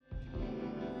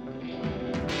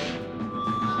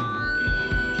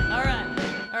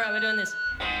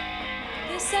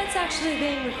set's actually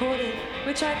being recorded,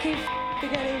 which I keep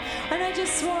forgetting. And I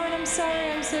just swore and I'm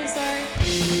sorry, I'm so sorry.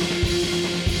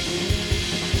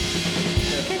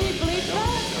 Can you bleep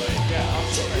that?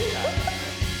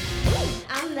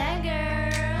 I'm that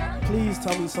girl. Please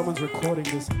tell me someone's recording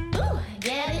this. Ooh,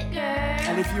 get it, girl.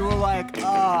 And if you were like,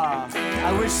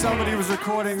 I wish somebody was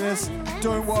recording this,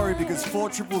 don't worry, because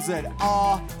 4ZZZ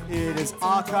it is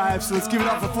archived. So let's give it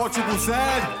up for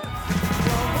 4ZZZ.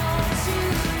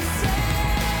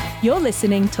 You're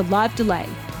listening to Live Delay,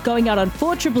 going out on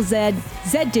 4ZZZ,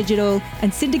 Zed Digital,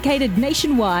 and syndicated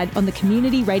nationwide on the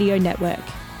Community Radio Network.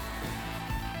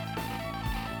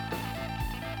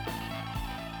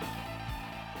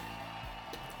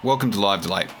 Welcome to Live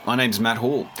Delay. My name's Matt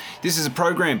Hall. This is a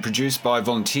program produced by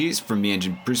volunteers from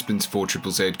Meanjin-Brisbane's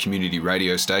 4ZZZ community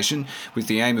radio station with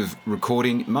the aim of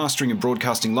recording, mastering and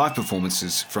broadcasting live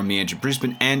performances from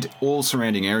Meanjin-Brisbane and all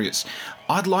surrounding areas.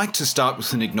 I'd like to start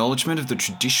with an acknowledgement of the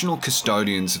traditional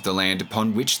custodians of the land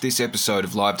upon which this episode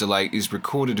of Live Delay is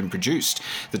recorded and produced,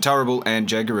 the Turrbal and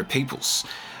Jagera peoples.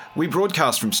 We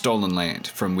broadcast from stolen land,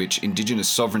 from which Indigenous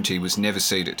sovereignty was never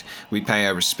ceded. We pay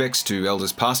our respects to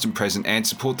elders past and present and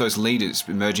support those leaders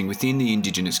emerging within the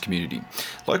Indigenous community.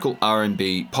 Local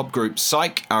R&B pop group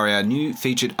SAIK are our new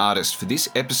featured artist for this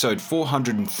episode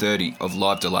 430 of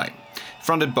Live Delay.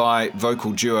 Fronted by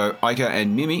vocal duo Aika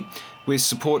and Mimi, with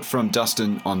support from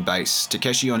Dustin on bass,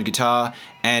 Takeshi on guitar,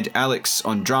 and Alex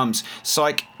on drums,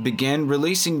 SAIK began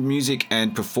releasing music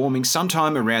and performing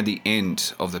sometime around the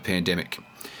end of the pandemic.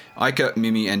 Aika,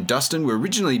 Mimi and Dustin were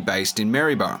originally based in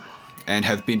Maryborough and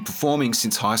have been performing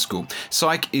since high school.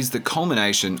 SAIK is the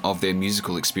culmination of their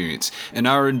musical experience, an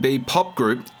R&B pop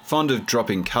group fond of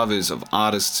dropping covers of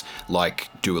artists like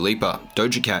Dua Lipa,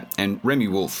 Doja Cat and Remi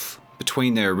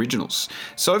between their originals.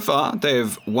 So far, they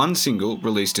have one single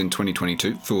released in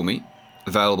 2022, Fool Me,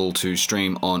 available to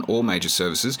stream on all major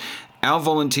services. Our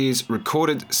volunteers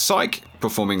recorded SAIK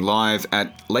performing live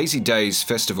at Lazy Days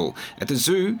Festival at the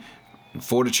Zoo in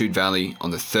Fortitude Valley on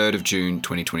the 3rd of June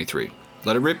 2023.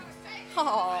 Let it rip.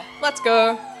 Oh, let's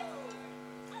go.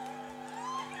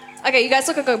 Okay, you guys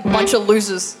look like a bunch of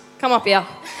losers. Come up here.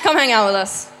 Come hang out with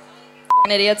us.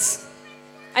 F***ing idiots.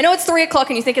 I know it's 3 o'clock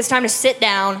and you think it's time to sit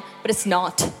down, but it's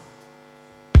not.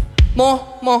 More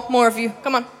of you.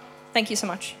 Come on. Thank you so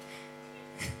much.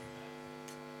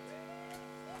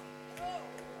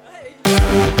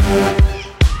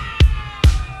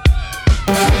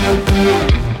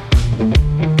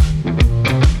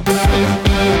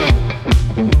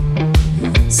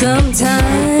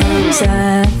 Sometimes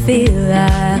I feel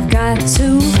I've got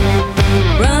to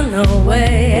run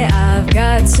away. I've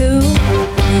got to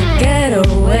get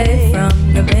away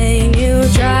from the pain you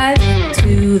drive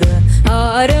to the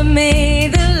heart of me.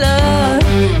 The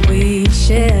love we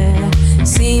share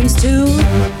seems to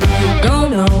go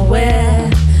nowhere,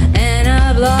 and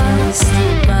I've lost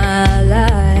my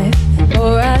life.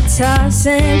 Or I toss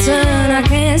and turn, I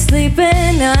can't sleep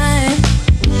at night.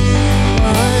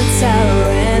 Once I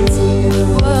ran to you,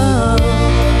 whoa,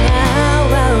 now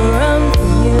I run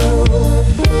from you.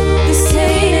 This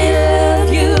tainted love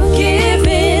you've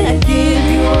given, I give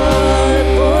you all a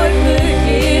boy could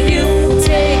give you.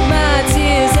 Take my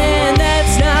tears and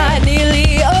that's not nearly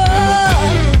all.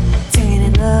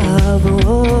 Tainted love,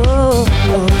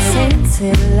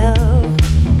 tainted love.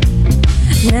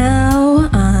 Now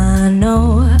I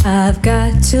know I've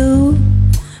got to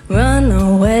run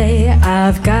away,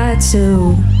 I've got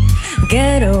to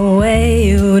get away.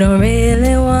 You don't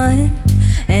really want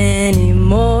any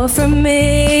more from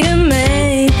me to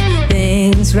make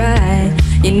things right.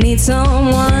 You need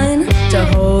someone to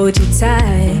hold you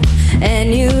tight,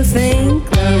 and you think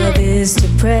love is to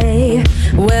pray.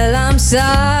 Well, I'm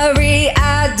sorry,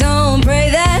 I don't pray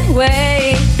that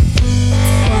way.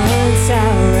 Once I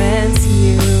ran to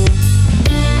you,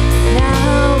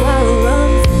 now I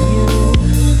run from you.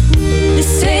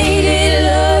 This tainted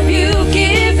love you've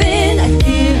given, I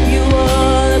give you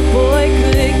all a boy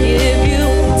could give you.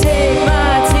 Take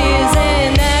my tears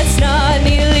and that's not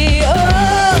nearly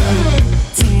all.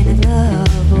 Tainted love,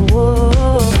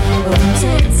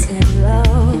 tainted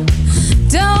love.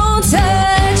 Don't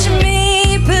touch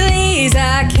me, please,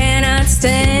 I cannot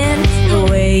stand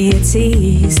the way you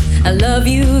tease. I love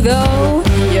you though,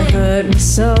 you hurt me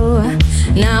so.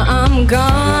 Now I'm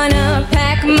gonna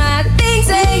pack my things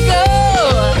and go.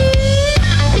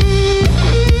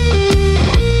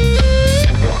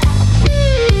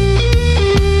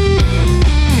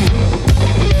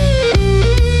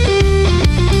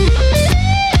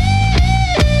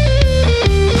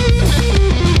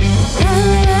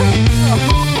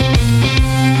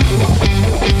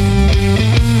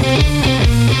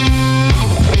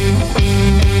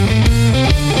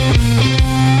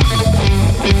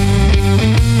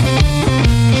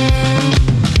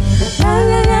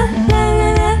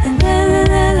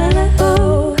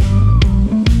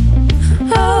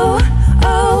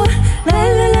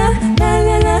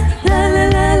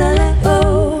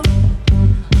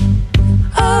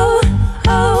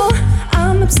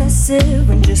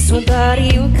 thought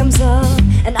of you comes up,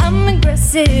 and I'm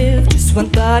aggressive. Just one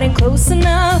thought ain't close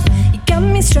enough. You got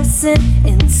me stressing,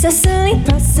 incessantly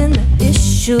pressing the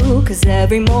issue. Cause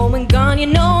every moment gone, you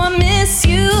know I miss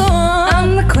you.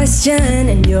 I'm the question,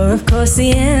 and you're of course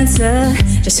the answer.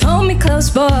 Just hold me close,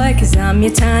 boy, cause I'm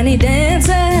your tiny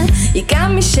dancer. You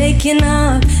got me shaking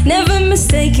up, never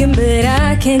mistaken, but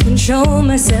I can't control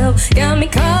myself. Got me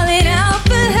calling out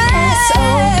for help.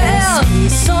 SOS,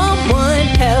 please someone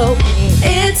help me.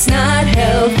 It's not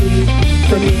healthy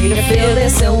for me to feel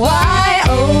this, and why,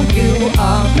 oh, you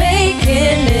are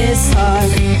making this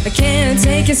hard. I can't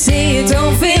take it, see it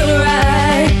don't feel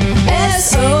right.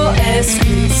 SOS,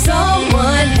 please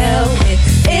someone help me.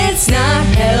 It's not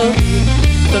healthy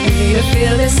for me to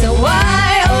feel this, and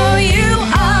why, oh, you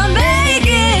are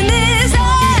making this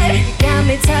hard. Got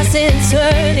me tossing,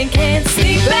 turning, can't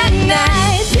sleep at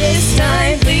night. This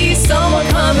time, please someone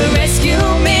come and rescue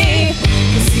me.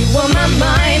 Cause you on my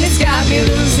mind, it's got me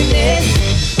losing it.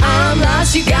 I'm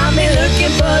lost, you got me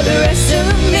looking for the rest of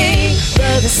me.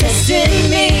 But it's testing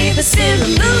me, but still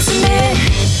I'm losing it.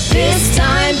 This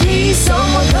time, please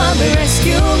someone come and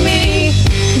rescue me.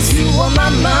 Cause you on my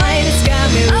mind, it's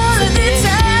got me losing it.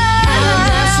 I'm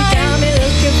lost, you got me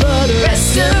looking for the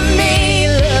rest of me.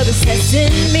 Love is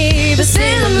testing me, but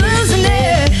still I'm losing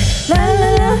it. La la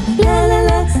la, la la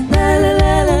la, la la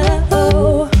la la,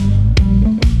 oh.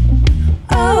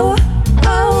 Oh,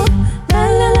 oh, la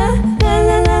la la, la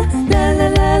la la, la la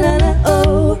la la la,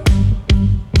 oh.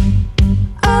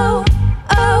 Oh,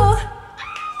 oh.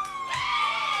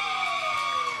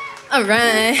 All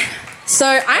right. So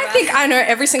I think I know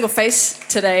every single face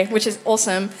today, which is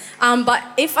awesome. But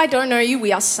if I don't know you,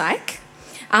 we are SAIK.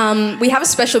 We have a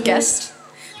special guest,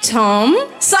 Tom.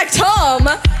 SAIK Tom!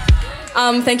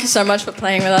 Thank you so much for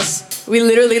playing with us. We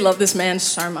literally love this man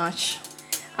so much.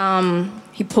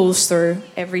 He pulls through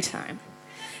every time.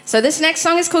 So this next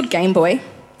song is called Game Boy.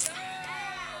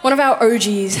 One of our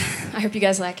OGs. I hope you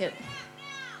guys like it.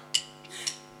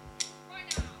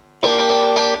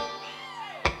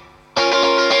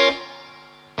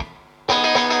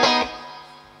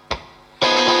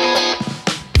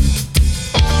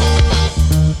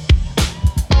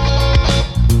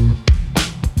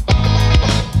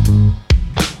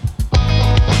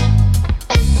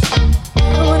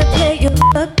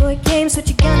 What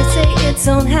you gonna say? It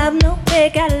don't have no way.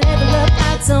 Gotta level up.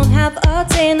 I don't have all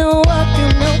day. No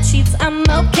walking, no cheats. I'm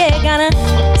okay. Gotta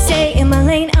stay in my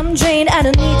lane. I'm drained. I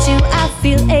don't need you. I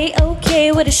feel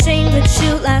A-okay. What a shame that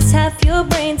you lost half your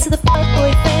brain to the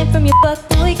fuckboy fan from your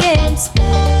fuckboy games.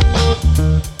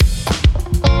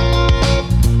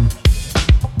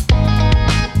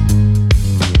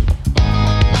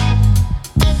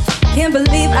 Can't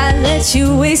believe I let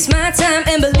you waste my time,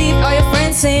 and believe all your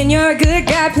friends saying you're a good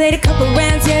guy. Played a couple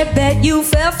rounds, yeah, bet you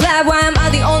fell flat. Why am I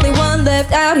the only one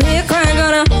left out here crying?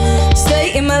 Gonna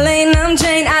stay in my lane, I'm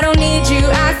Jane. I don't need you,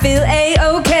 I feel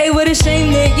A-okay. What a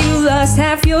shame that you lost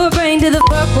half your brain to the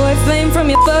fuckboy flame from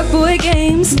your fuckboy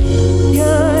games.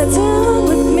 You're done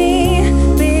with me,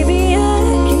 baby,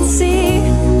 I can see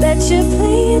that you're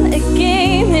playing a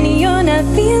game and you're not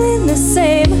feeling the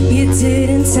same. You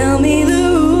didn't tell me the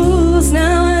rules,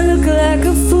 now I look like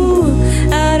a fool.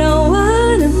 I don't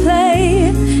wanna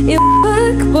play your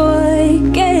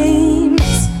fuckboy games.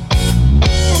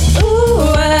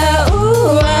 Ooh, I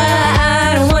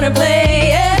don't wanna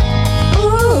play it.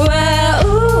 Ooh, I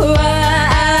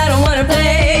don't wanna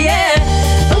play it.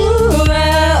 Ooh, I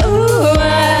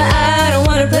don't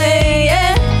wanna play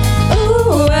it.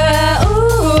 Ooh,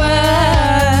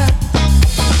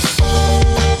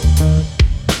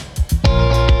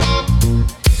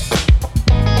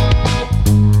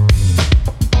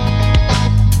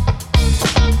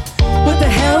 What the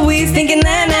hell were you thinking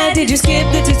that night? Did you skip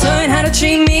the tutorial on how to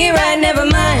treat me right? Never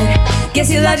mind. Guess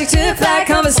your logic took flight.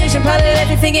 Conversation probably left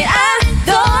you thinking I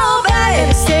don't buy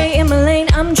it. Stay in my lane,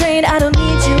 I'm drained. I don't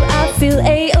need you. I feel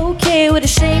A-okay. What a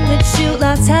shame that you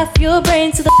lost half your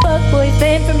brain to the fuckboy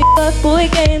fame from your fuckboy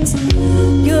games.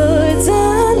 You're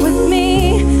done with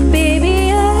me,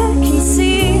 baby. I can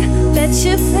see that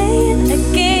you're playing a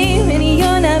game and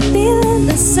you're not feeling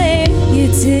the same. You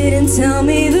didn't tell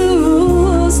me the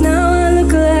rules. Now I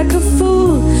look like a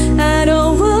fool. I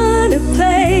don't wanna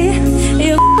play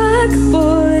your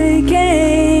fuckboy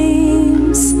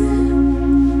games.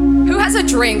 Who has a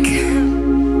drink?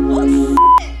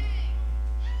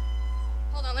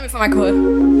 Hold on, let me find my quote.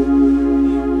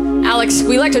 Alex,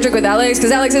 we like to drink with Alex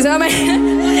because Alex is our man.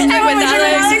 Drink with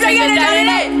Alex. Drink with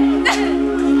Alex.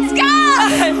 Let's go!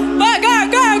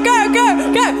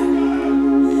 Go!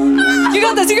 You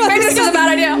got this. Maybe this is a bad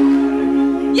idea.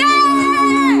 Yeah!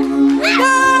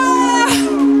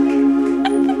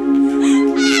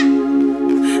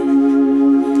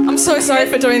 sorry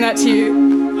for doing that to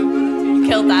you.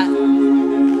 Killed that.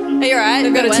 Are you alright?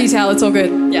 I've got a tea towel, it's all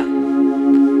good. Yeah.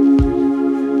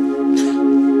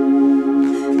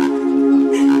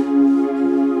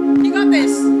 You got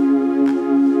this.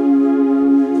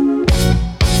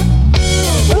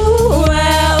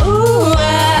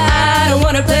 I don't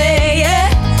wanna play, yeah.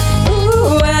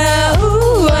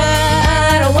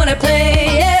 I don't wanna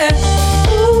play, yeah.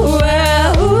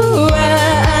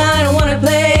 I don't wanna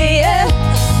play, yeah.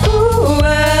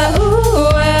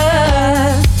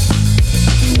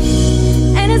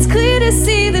 And it's clear to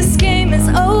see this game is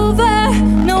over.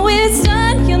 No, it's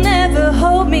done, you'll never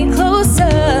hold me closer.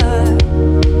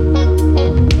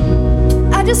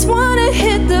 I just wanna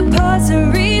hit the pause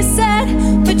and reset,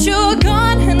 but you're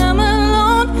gone and I'm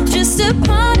alone, just a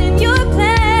pawn in your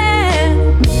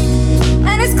plan.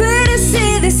 And it's clear to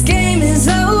see this game is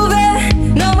over.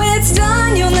 No, it's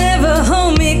done, you'll never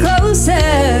hold me closer.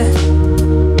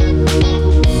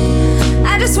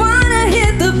 I just wanna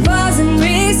hit the pause and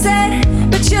reset,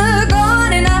 but you're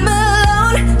gone and I'm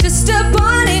alone, just a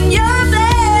pawn in your plan.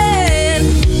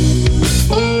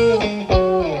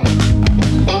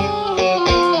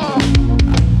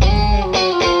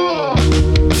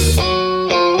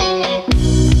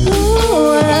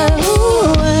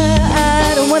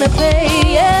 I don't wanna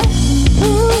play, yeah.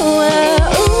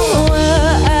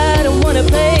 I don't wanna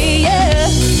play, yeah.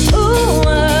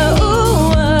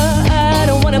 I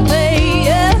don't wanna play,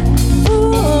 yeah.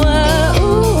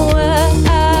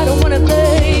 I don't wanna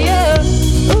play, yeah.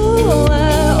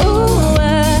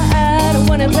 I don't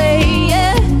wanna play,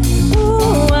 yeah.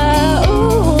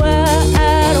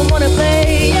 I don't wanna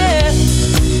play, yeah.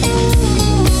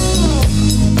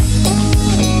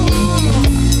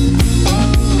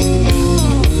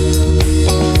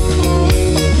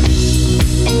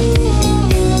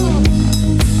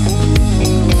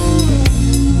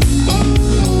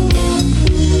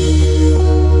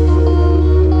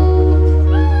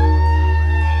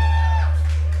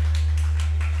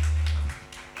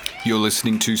 You're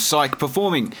listening to SAIK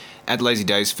performing at Lazy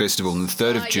Days Festival on the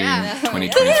 3rd of June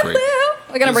 2023.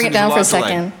 We're gonna bring it down for a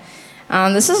second.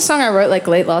 This is a song I wrote like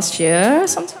late last year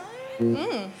sometime.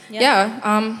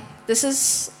 This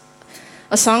is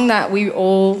a song that we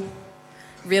all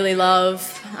really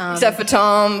love. Except for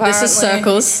Tom, This is apparently.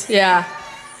 Circles. Yeah.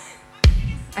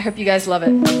 I hope you guys love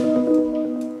it.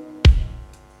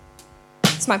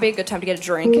 This might be a good time to get a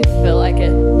drink if you feel like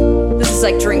it. This is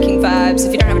like drinking vibes.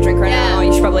 If you don't have a drink right now,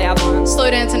 you should probably have one. Slow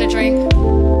dance and a drink.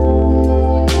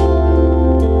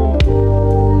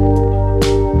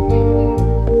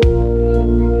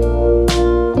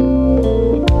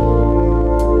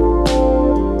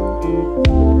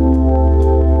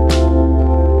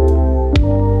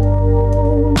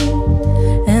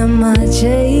 Am I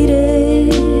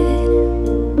jaded?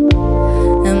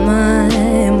 Am I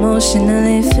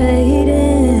emotionally faded?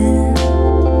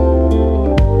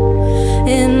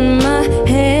 In my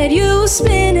head you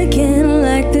spin again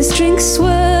like this drink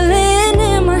swirling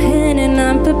in my hand, and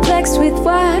I'm perplexed with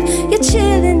why you're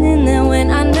chilling in there when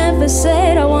I never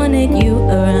said I wanted you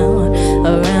around.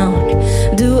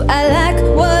 Do I like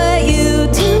what you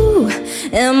do?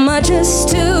 Am I just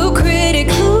too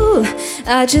critical?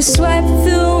 I just swipe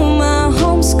through my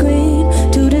home screen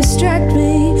to distract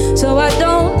me so I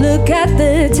don't look at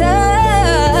the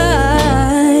time.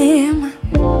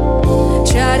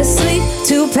 Try to sleep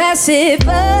to pass it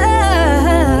by.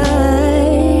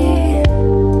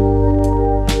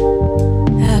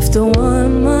 After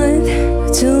 1 month,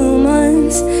 2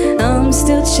 months, I'm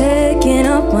still checking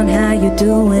up on how you're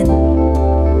doing.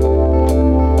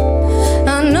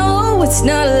 I know it's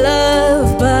not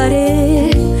love, but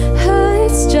it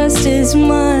hurts just as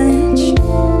much.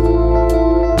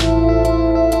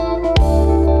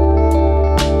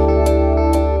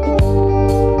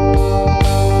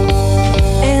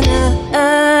 And I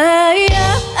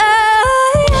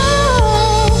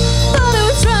thought it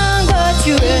was wrong, but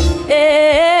you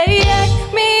react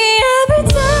me every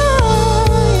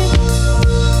time.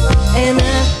 And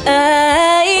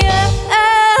I'm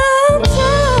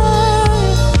tired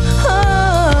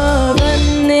of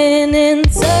running in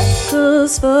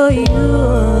circles for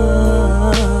you.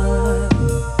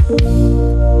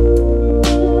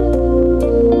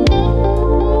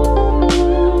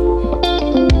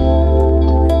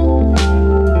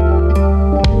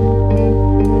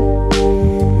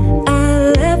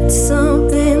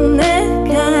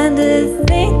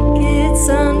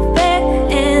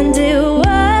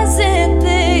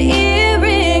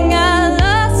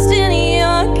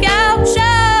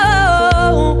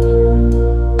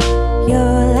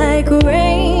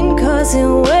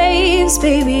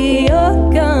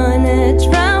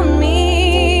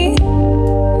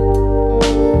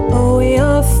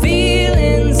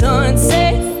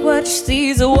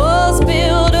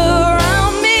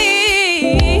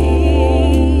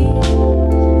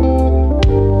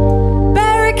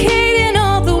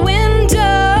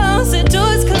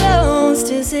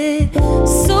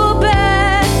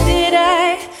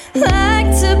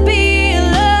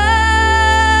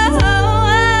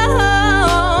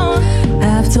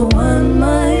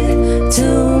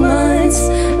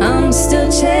 I'm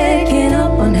still checking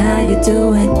up on how you're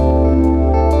doing.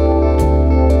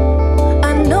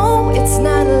 I know it's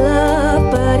not love,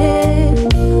 but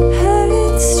it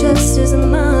hurts just as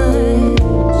much.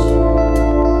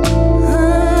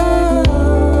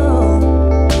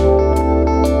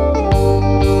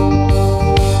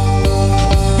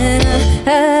 And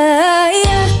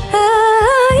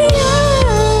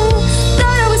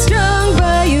thought I was strong,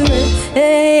 but you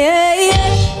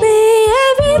hurt me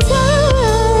every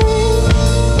time.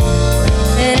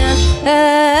 And I'm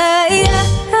tired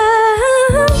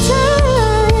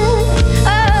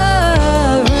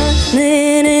of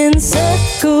running in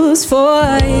circles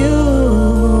for you.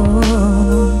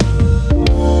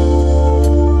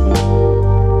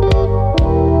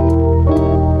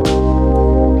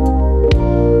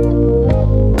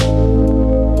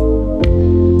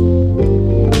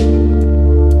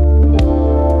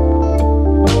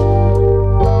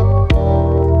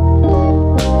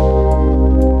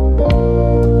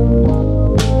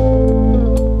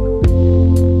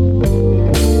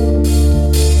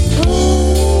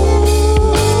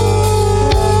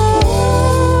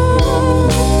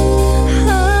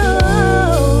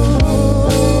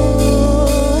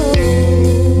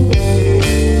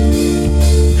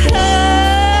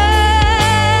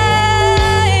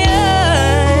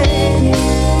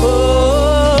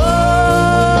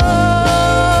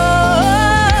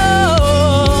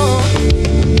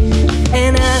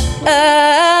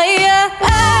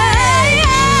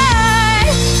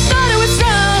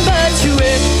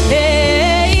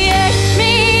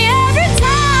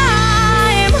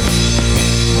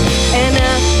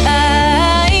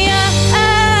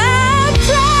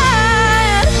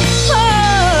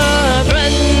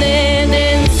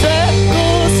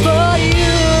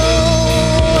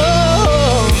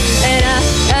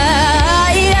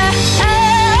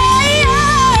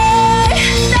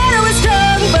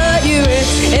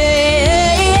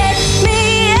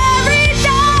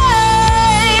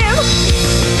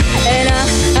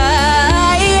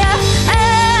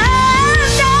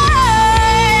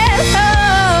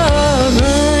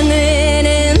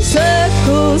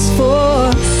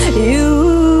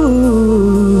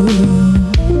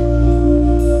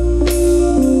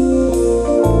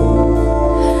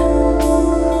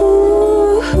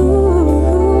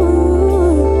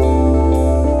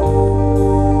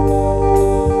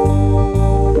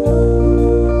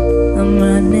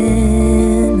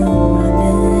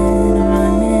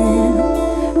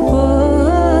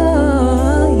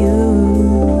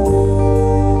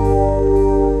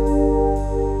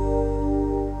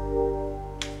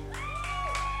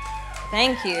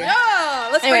 Thank you. Yeah,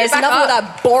 let's bring Anyways, it back enough up. of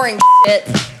that boring shit.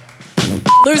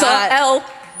 Loser. That- L.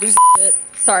 Lose shit.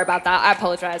 Sorry about that. I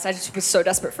apologize. I just was so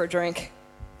desperate for a drink.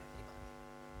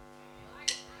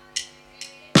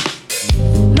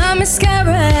 My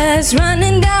mascara's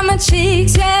running down my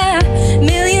cheeks, yeah. $1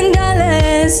 million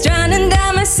drowning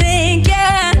down my sink,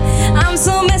 yeah. I'm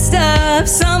so messed up,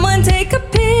 someone take a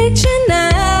picture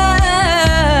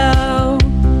now.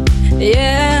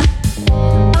 Yeah.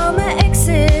 All my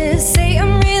exes say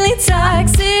I'm really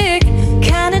toxic.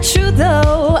 Kinda true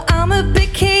though, I'm a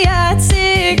bit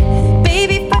chaotic.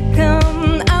 Baby, fuck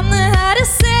 'em, I'm the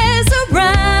hottest sis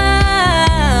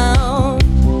around.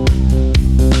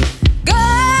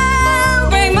 Go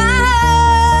break my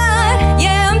heart,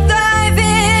 yeah, I'm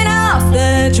thriving off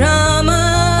the drama.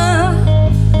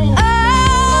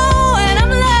 Oh, when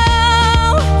I'm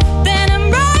low, then I'm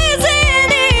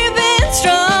rising even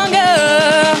stronger.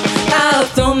 I'll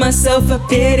throw myself a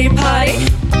pity party.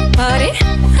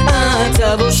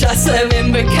 Double shots of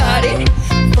Bacardi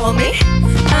for me.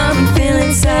 I'm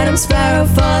feeling sad, I'm spiral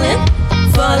falling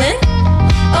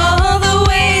all the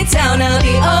way down. Now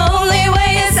the only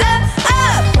way is up.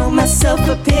 Throw myself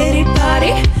a pity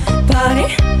party.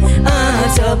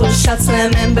 Double shots,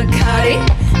 lemon Bacardi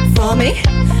for me.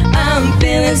 I'm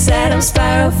feeling sad, I'm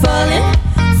spiral falling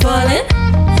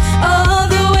all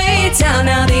the way down.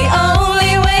 Now the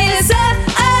only way is up.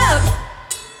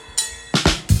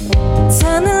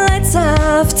 Turn the lights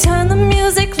off, turn the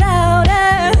music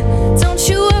louder. Don't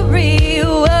you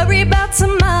worry about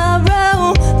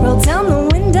tomorrow. Roll down the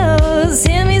windows,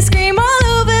 hear me scream all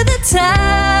over the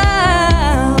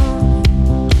town.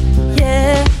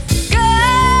 Yeah,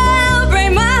 girl,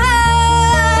 break my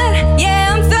heart.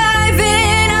 Yeah, I'm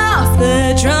thriving off the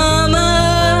drama.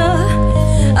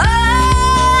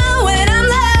 Oh, when I'm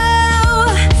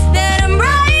low, then I'm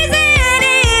rising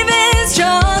even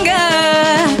stronger.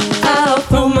 I'll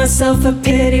throw myself a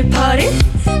pity party.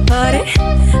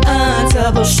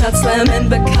 Double shots, lemon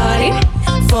Bacardi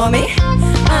for me.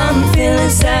 I'm feeling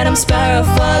sad, I'm spiral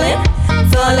falling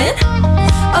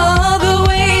all the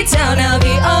way down.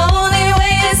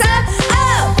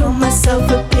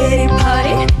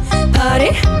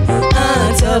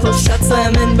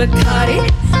 Bacardi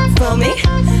for me.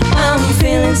 I'm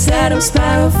feeling sad, I'm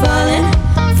spiral falling,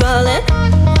 falling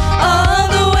all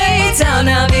the way down.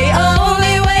 Now the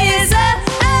only way is up.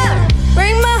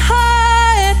 Bring my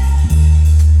heart.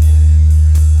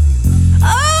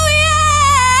 Oh yeah.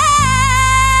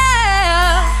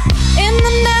 In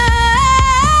the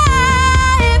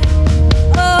night,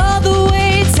 all the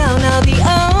way down. Now the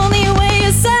only way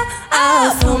is up.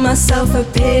 I'll throw myself a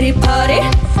pity party,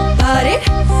 party.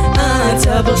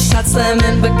 Double shots,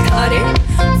 lemon Bacardi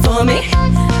for me.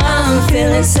 I'm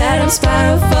feeling sad, I'm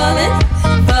spiral falling,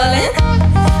 falling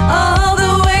all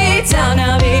the way down.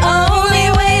 Now the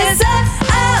only way is up.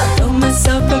 I'll throw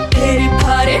myself a pity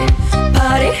party,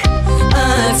 party.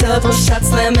 Double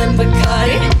shots, lemon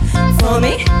Bacardi for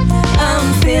me.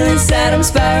 I'm feeling sad, I'm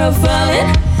spiral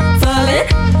falling, falling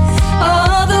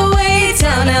all the way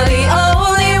down. Now the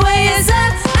only way is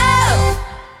up.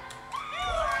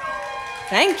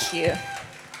 Thank you.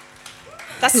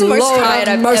 That's the most Lord tired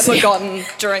I've mercy. ever gotten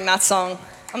during that song.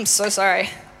 I'm so sorry.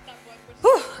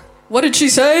 Whew. What did she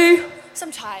say? So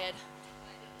I'm tired.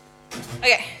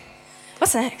 Okay,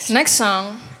 what's next? Next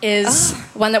song is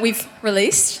one that we've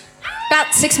released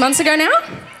about 6 months ago now.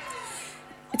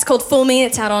 It's called Fool Me.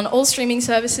 It's out on all streaming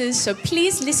services, so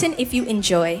please listen if you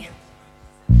enjoy.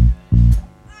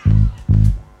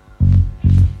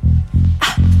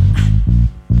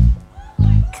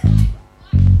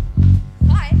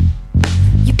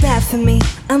 Bad for me,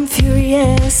 I'm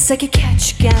furious. Like a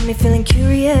cat, you got me feeling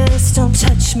curious. Don't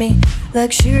touch me,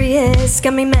 luxurious.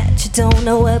 Got me mad, you don't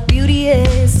know what beauty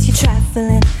is. You're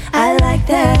trifling, I like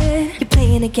that. You're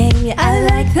playing a game, yeah, I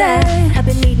like that. I've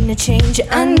been needing to change,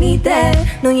 yeah, I need that.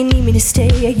 No, you need me to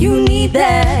stay, yeah, you need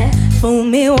that. Fool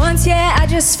me once, yeah, I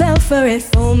just fell for it.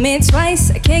 Fool me twice,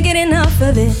 I can't get enough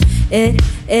of it.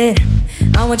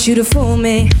 I want you to fool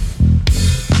me.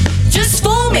 Just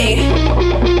fool me.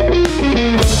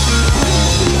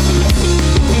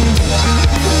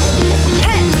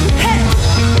 Hey, hey.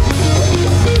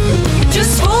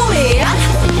 Just fool me. I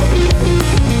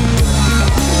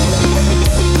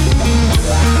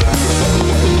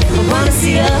wanna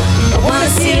see ya, I wanna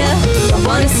see ya, I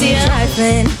wanna see ya.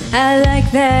 Trifling, I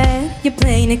like that. You're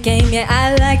playing a game, yeah,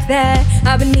 I like that.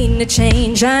 I've been needing to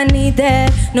change, I need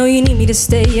that. No, you need me to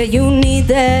stay, yeah, you need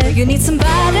that. You need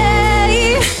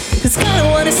somebody who's gonna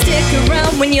wanna stick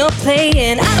around when you're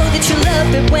playing. I know that you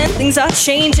love it when things are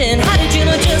changing. How did you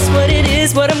know just what it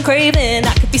is, what I'm craving?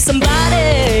 I could be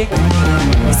somebody.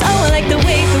 Cause I like the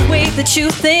way that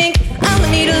you think. I'ma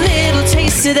need a little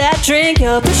taste of that drink.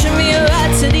 You're pushing me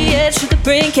right to the edge of the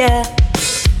brink, yeah.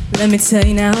 Let me tell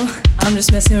you now, I'm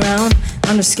just messing around.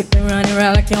 I'm just skipping, running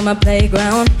around like you're on my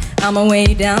playground. I'ma weigh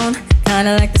you down,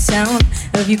 kinda like the sound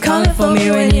of you calling for me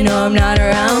when you know I'm not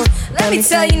around. Let me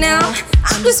tell you now,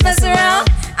 I'm just messing around.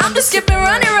 I'm just skipping,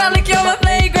 running around like you're on my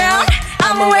playground.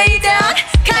 I'ma weigh you down,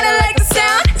 kinda like the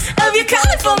sound of you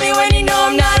calling for me when you know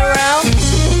I'm not around.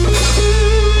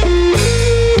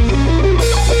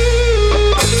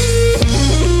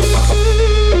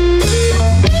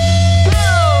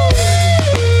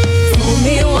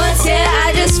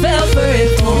 Fell for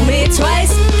it, fool me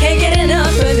twice, can't get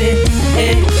enough of it.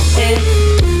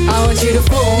 I want you to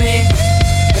fool me.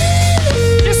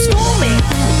 Just fool me.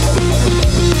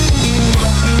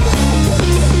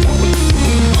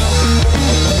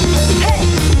 Hey,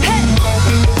 hey.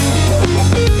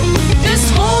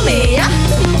 Just fool me. I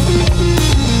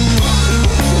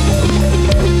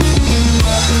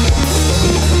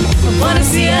wanna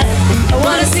see ya, I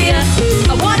wanna see ya,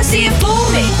 I wanna see ya fool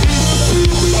me.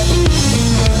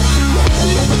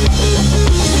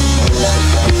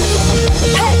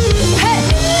 Hey, hey.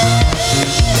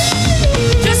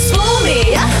 Just fool me.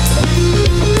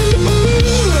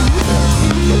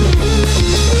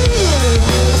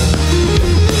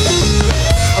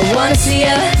 I wanna see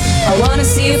ya, I wanna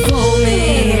see you fool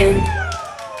me.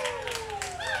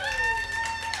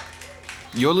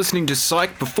 You're listening to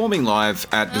SAIK performing live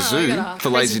at the Zoo for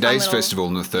Lazy Days Festival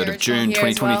on the 3rd of June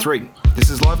 2023. This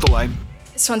is Live Delay.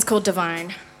 This one's called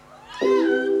Divine.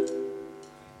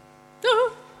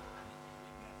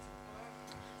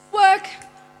 Work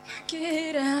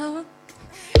it out.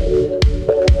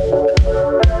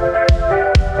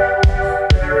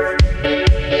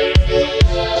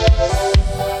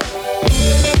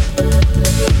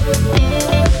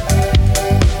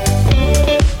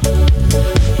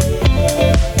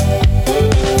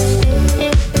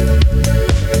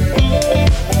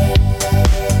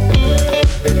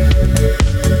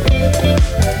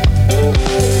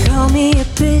 Call me a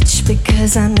bitch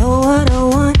because I know what I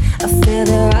want. I feel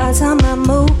their eyes on my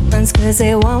movements cause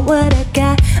they want what I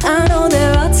got. I know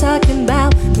they're all talking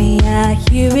about me, I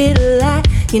hear it a lot.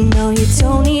 You know you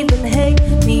don't even hate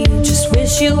me, you just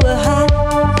wish you were hot.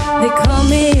 They call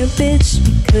me a bitch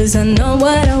because I know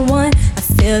what I want. I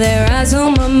feel their eyes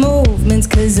on my movements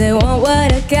cause they want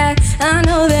what I got. I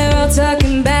know they're all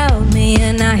talking about me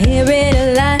and I hear it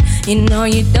a lot. You know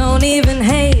you don't even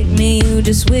hate me, you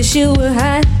just wish you were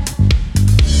hot.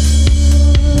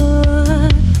 Ooh,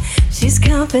 she's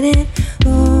confident.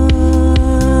 Ooh,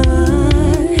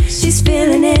 she's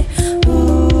feeling it.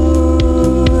 Ooh,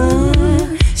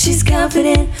 she's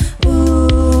confident. Ooh,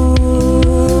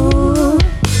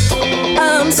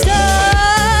 I'm stargazing,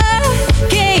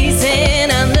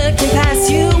 I'm looking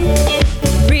past you,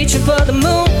 reaching for the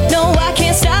moon. No, I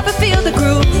can't stop but feel the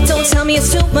groove. Don't tell me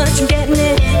it's too much, I'm getting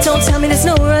it. Don't tell me there's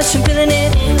no rush, I'm feeling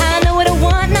it. I know what I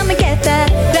want and I'ma get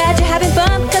that. Glad you're having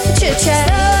fun, cut the chit chat.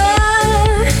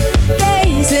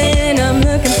 Stargazing, I'm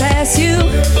looking past you,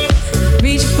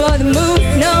 reaching for the moon.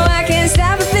 No, I can't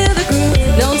stop but feel the groove.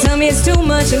 Don't tell me it's too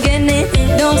much, I'm getting it.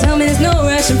 Don't tell me there's no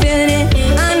rush, I'm feeling it.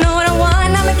 I know what I want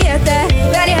and I'ma get that.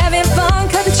 Glad you're having fun,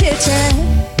 cut the chit chat.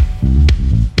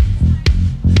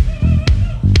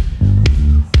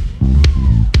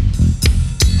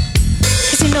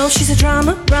 You know she's a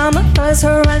drama, follows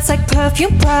her around, it's like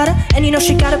perfume, Prada. And you know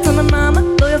she got it from her mama,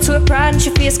 loyal to her pride and she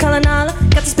fierce calling Allah.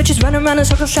 Got these bitches running around in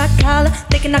circle shot collar,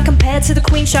 thinking not compared to the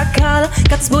queen shot collar.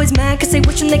 Got these boys mad cause they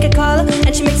wishing they could call her,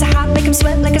 and she makes it hot, make them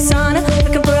sweat like a sauna.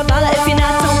 Looking for a baller if you're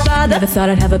not, don't bother. Never thought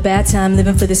I'd have a bad time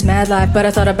living for this mad life, but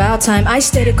I thought about time. I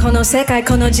stated kono sekai,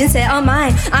 kono jinsei all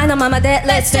mine. I know mama that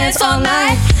let's dance all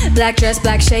night. Black dress,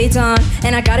 black shades on,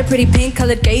 and I got a pretty pink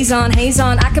colored gaze on, haze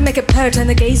on. I can make it purr, turn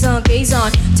the gaze on, gaze on.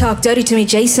 Talk dirty to me,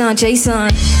 Jason, Jason.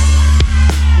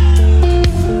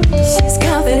 She's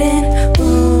confident,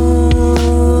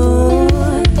 ooh,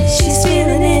 she's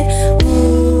feeling it,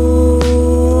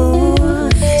 ooh,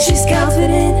 she's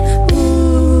confident,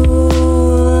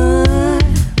 ooh.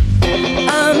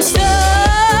 I'm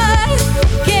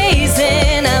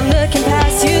stargazing, I'm looking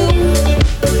past you,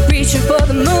 reaching for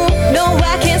the moon. No,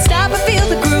 I can't stop but feel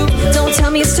the groove. Don't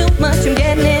tell me it's too much, I'm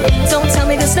getting it. Don't tell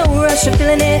me there's no rush, I'm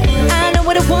feeling it. I know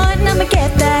what I want and I'ma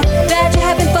get that. Glad you're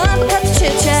having fun, but cut the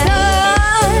chit chat.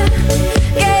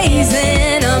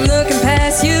 Stargazing, I'm looking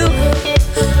past you,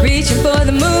 reaching for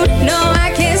the moon. No,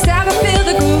 I can't stop but feel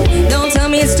the groove. Don't tell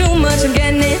me it's too much, I'm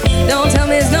getting it. Don't tell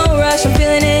me there's no rush, I'm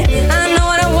feeling it. I know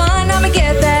what I want, I'ma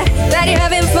get that. Glad you're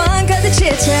having fun, cut the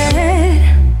chit chat.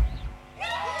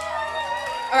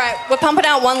 All right, we're pumping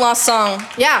out one last song.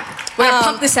 Yeah, we're gonna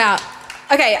pump this out.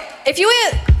 Okay, if you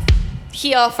were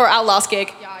here for our last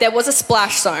gig, there was a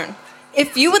splash zone.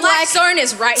 If you would Splash zone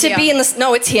is right to here. be in this,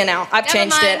 no, it's here now. I've Never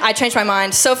changed mind. it. I changed my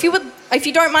mind. So if you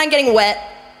don't mind getting wet,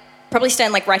 probably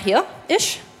stand like right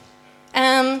here-ish.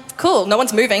 Cool. No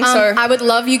one's moving, so I would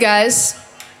love you guys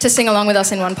to sing along with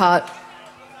us in one part.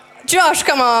 Josh,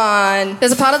 come on.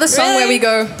 There's a part of the song where we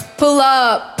go, pull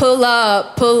up, pull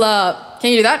up, pull up.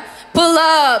 Can you do that? Pull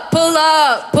up, pull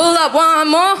up, pull up. One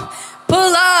more.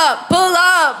 Pull up, pull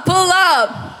up, pull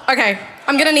up. Okay,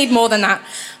 I'm gonna need more than that.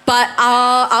 But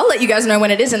I'll let you guys know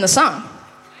when it is in the song.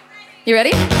 You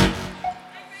ready?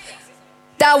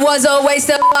 That was a waste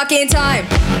of fucking time.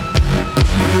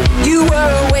 You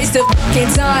were a waste of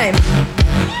fucking time.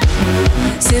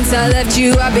 Since I left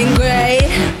you, I've been great.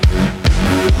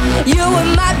 You were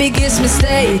my biggest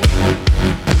mistake.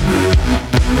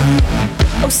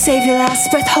 Oh, save your last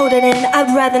breath, hold it in.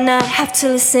 I'd rather not have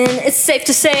to listen. It's safe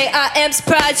to say I am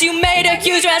surprised you made a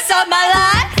huge mess of my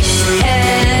life.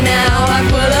 And now I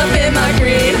pull up in my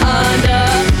green Honda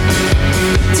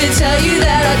to tell you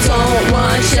that I don't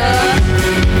want ya.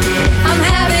 I'm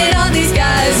having all these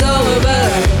guys over.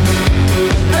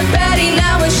 I'm ready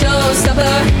now, a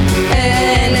showstopper.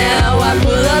 And now I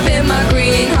pull up in my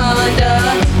green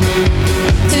Honda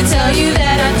to tell you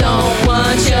that I don't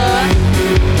want ya.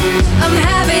 I'm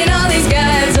having all these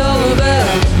guys over.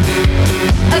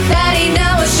 A fatty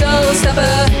now, a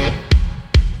showstopper.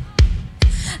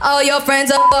 All your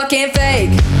friends are fucking fake.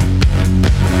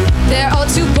 They're all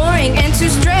too boring and too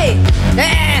straight.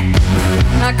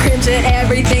 I cringe at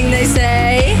everything they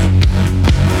say.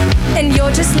 And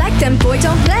you're just like them, boy,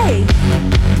 don't play.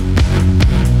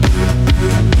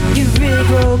 You've really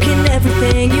broken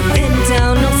everything. You pinned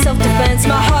down, no self-defense.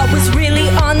 My heart was really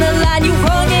on the line. You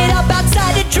hung it up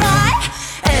outside to dry.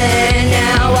 And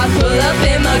now I pull up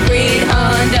in my green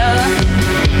Honda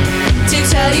to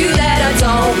tell you that I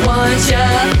don't want ya.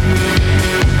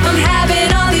 I'm having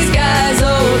all these guys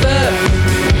over.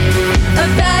 A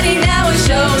fatty now, a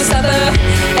showstopper.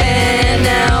 And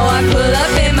now I pull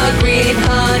up in my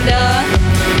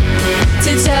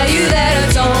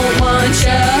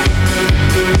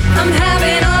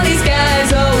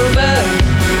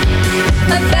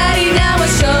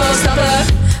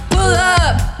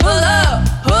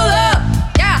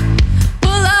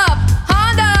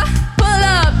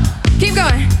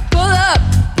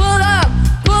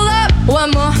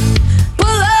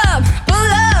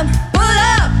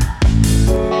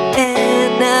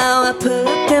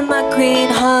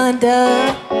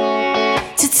Honda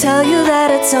to tell you that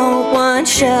I don't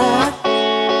want ya.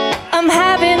 I'm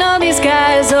having all these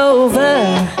guys over.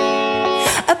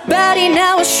 A body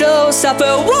now a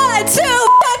showstopper. 1, 2,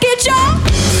 fuck it, y'all.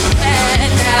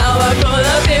 And now I pull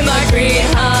up in my green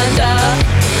Honda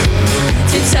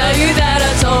to tell you that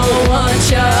I don't want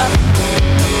ya.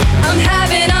 I'm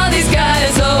having all these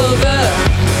guys over.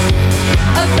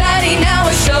 A baddie now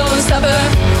a showstopper.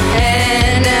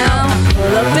 And now I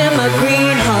pull up in my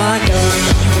green Honda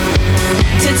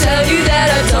to tell you that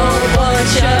I don't want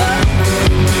ya.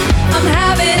 I'm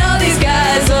having all these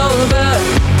guys over.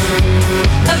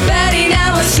 A baddie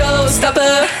now a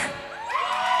showstopper.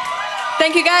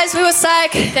 Thank you guys, we were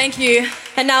SAIK. Thank you.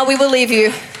 And now we will leave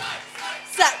you.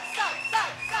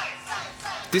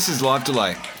 This is Live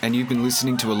Delay, and you've been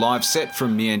listening to a live set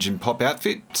from Meanjin pop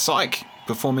outfit, SAIK,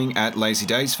 performing at Lazy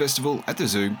Days Festival at the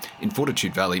Zoo in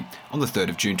Fortitude Valley on the 3rd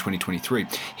of June 2023.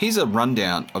 Here's a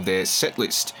rundown of their set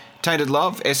list. Tainted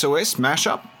Love, SOS,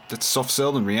 Mashup, that's Soft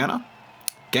Cell and Rihanna.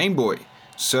 Game Boy,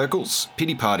 Circles,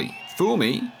 Pity Party, Fool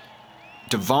Me,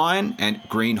 Divine, and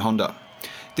Green Honda.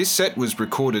 This set was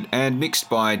recorded and mixed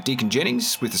by Deakin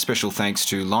Jennings, with a special thanks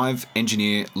to live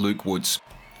engineer Luke Woods.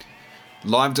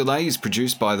 Live Delay is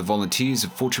produced by the volunteers of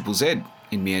 4ZZZ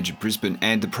in Meanjin-Brisbane,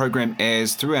 and the program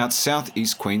airs throughout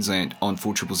southeast Queensland on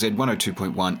 4ZZZ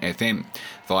 102.1 FM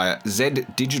via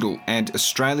Zed Digital and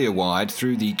Australia-wide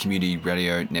through the Community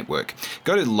Radio Network.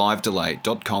 Go to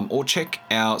livedelay.com or check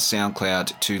our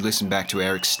SoundCloud to listen back to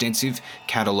our extensive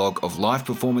catalogue of live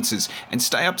performances and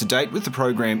stay up to date with the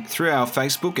program through our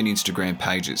Facebook and Instagram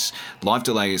pages. Live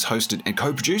Delay is hosted and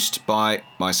co-produced by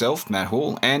myself, Matt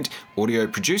Hall, and audio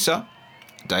producer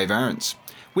Dave Arens.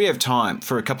 We have time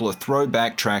for a couple of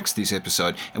throwback tracks this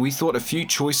episode, and we thought a few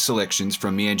choice selections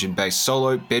from Meanjin-based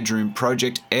solo bedroom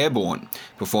project Aerborn,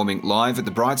 performing live at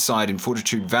the Bright Side in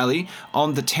Fortitude Valley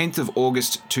on the 10th of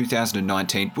August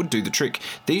 2019 would do the trick.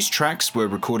 These tracks were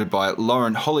recorded by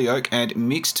Lauren Holyoak and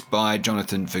mixed by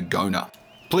Jonathan Virgona.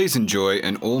 Please enjoy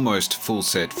an almost full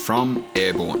set from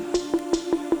Aerborn.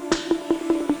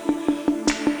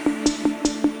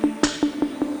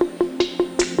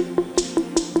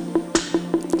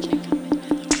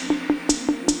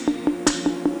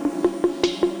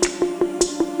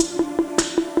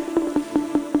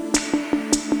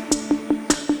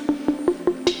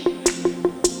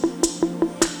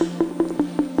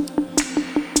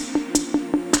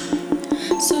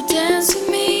 So dance with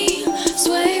me,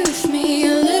 sway with me,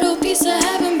 a little piece of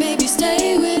heaven, baby,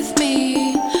 stay with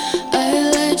me. I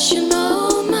let you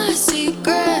know my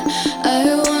secret,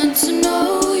 I want to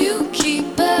know you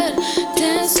keep it.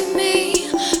 Dance with me,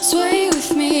 sway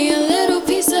with me, a little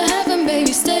piece of heaven,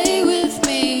 baby, stay with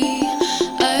me.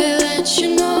 I let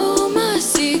you know my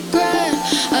secret,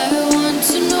 I want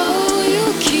to know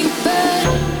you keep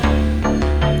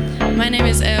it. My name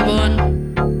is Aerborn.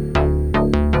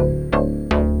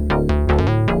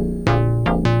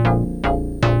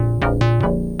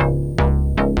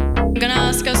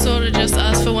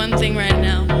 One thing right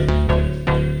now.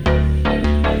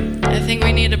 I think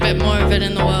we need a bit more of it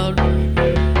in the world.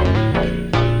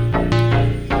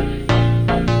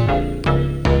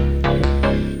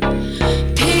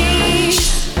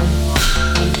 Peace.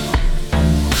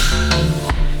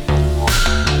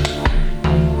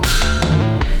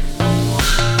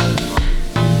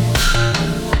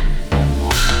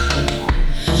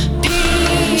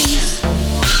 Peace.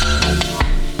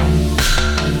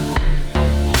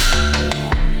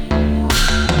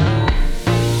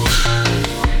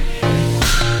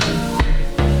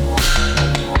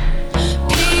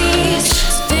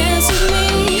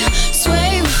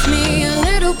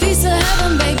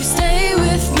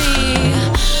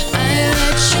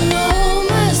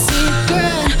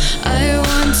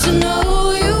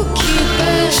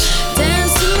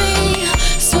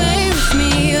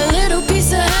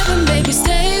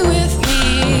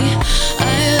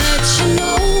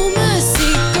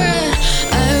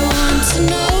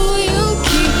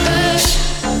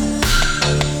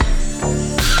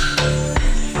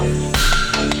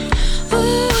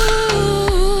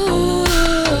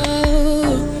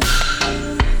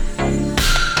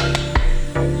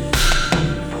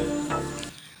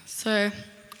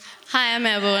 Hi, I'm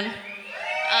Aerborn.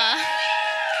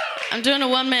 I'm doing a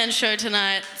one-man show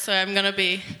tonight, so I'm going to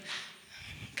be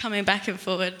coming back and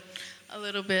forward a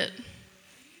little bit.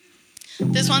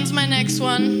 This one's my next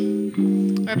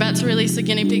one. We're about to release a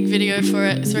guinea pig video for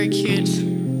it. It's very cute.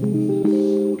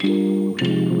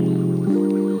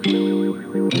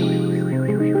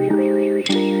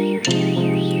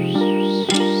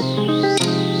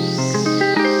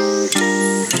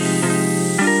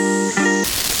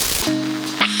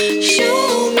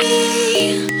 Show me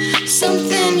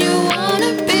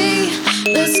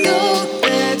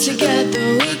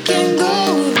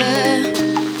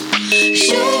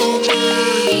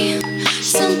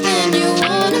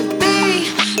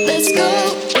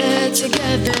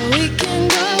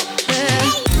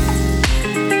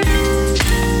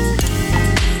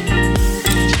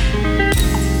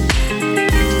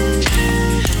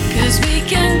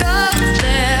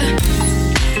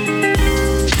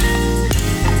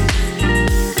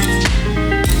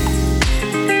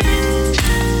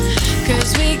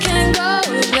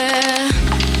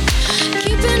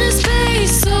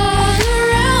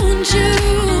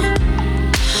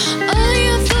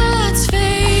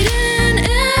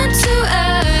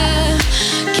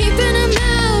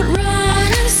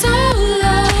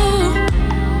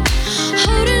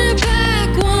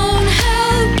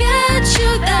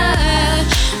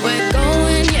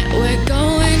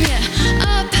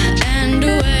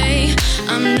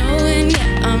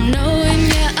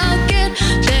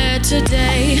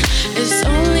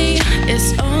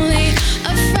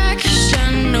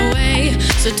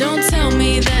So don't tell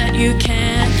me that you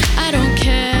can't, I don't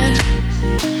care.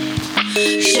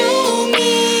 Show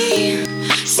me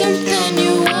something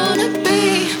you wanna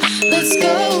be. Let's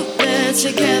go there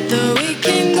together, we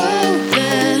can go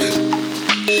there.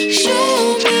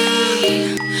 Show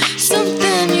me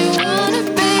something you wanna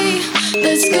be.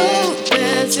 Let's go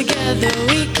there together,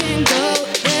 we can go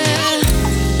there.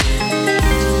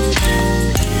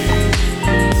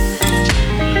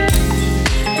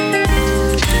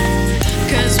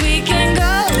 'Cause we can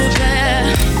go there.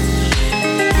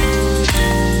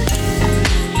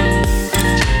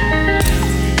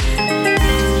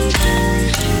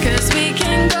 'Cause we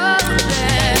can go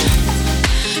there.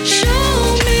 Show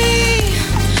me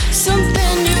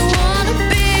something you wanna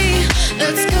be.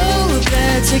 Let's go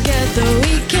there together,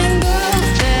 we can go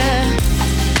there.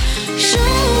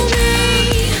 Show me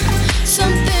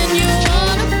something you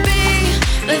wanna be.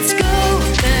 Let's go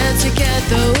there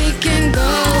together, we can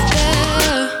go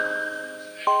there.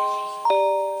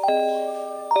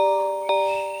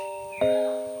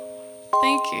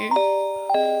 Thank you.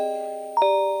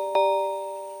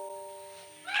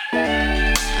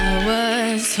 I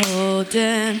was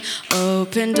holding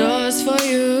open doors for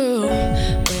you,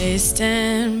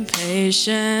 wasting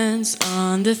patience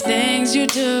on the things you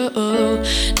do.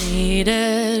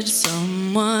 Needed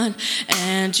someone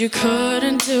and you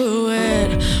couldn't do it,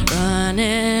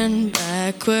 running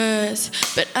backwards,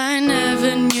 but I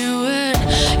never knew it.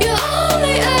 You're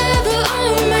only ever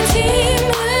on my team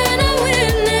when I'm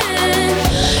winning.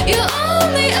 You're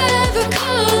only ever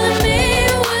calling me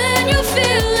when you're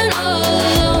feeling all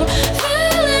alone,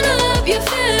 filling up your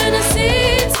fantasy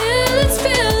till it's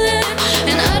filling.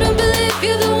 And I don't believe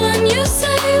you're the one you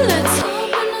say. Let's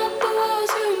open up the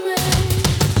walls you made.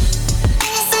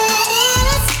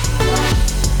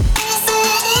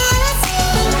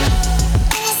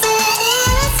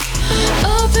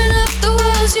 Open up the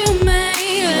walls you made.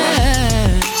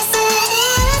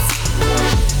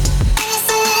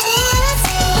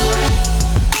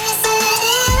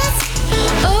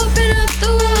 Open up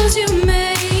the walls you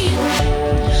made.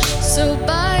 So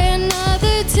buy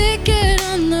another ticket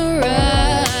on the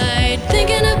ride.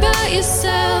 Thinking about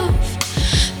yourself.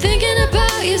 Thinking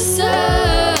about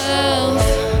yourself.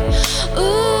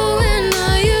 Ooh, and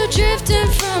are you drifting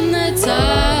from the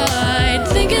tide?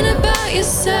 Thinking about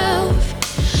yourself.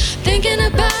 Thinking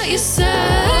about yourself.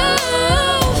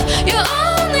 You're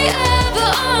only ever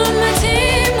on my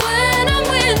team when I'm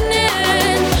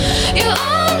winning. You're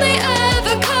only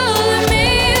ever calling me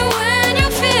when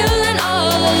you're feeling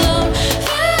all alone,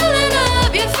 filling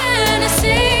up your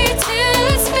fantasy till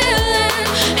it's filling.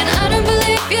 And I don't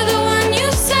believe you're the one you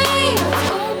say.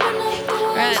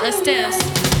 Right, let's dance.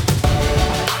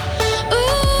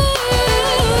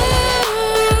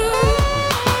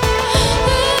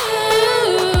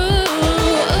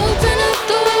 Open up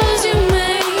the walls you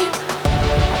made.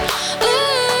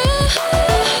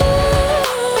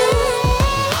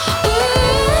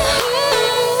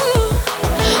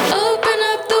 Open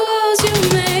up the walls you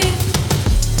made.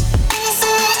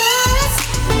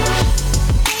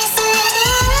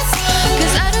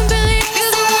 'Cause I don't believe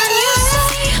you're the one you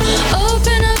say.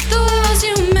 Open up the walls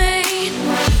you made.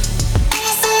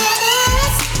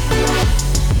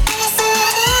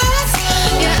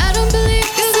 Yeah, I don't believe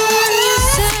you're the one you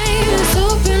say. Just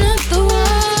open up the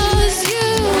walls you.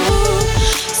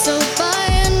 So buy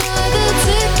another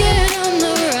ticket on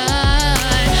the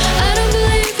ride. I don't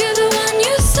believe you're the one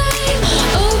you say.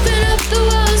 Open up the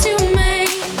walls you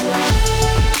made.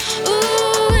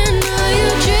 Ooh, and are you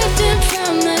drifting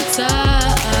from the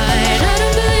tide? I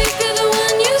don't believe you're the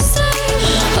one you say.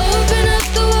 Open up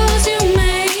the walls you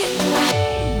made.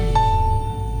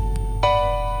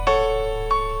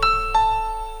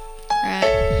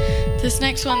 Right. This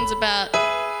next one's about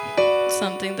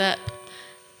something that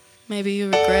maybe you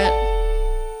regret.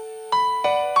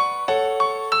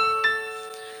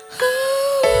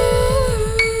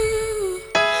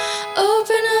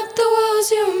 Open up the walls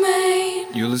you made.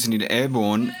 You're listening to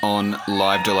Aerborn on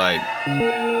Live Delay.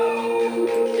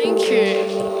 Thank you.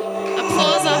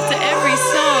 Applause after every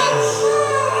song.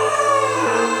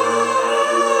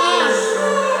 Oh,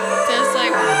 there's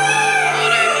like water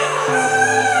here.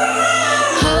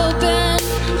 Hoping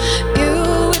you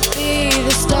would be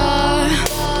the star.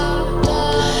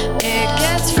 It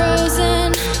gets frozen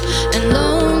and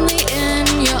lonely in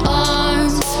your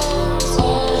arms.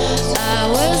 I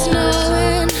was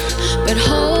knowing, but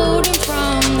holding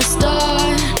from the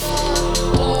start.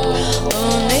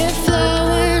 Only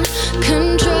flowing,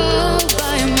 controlled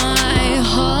by my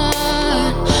heart.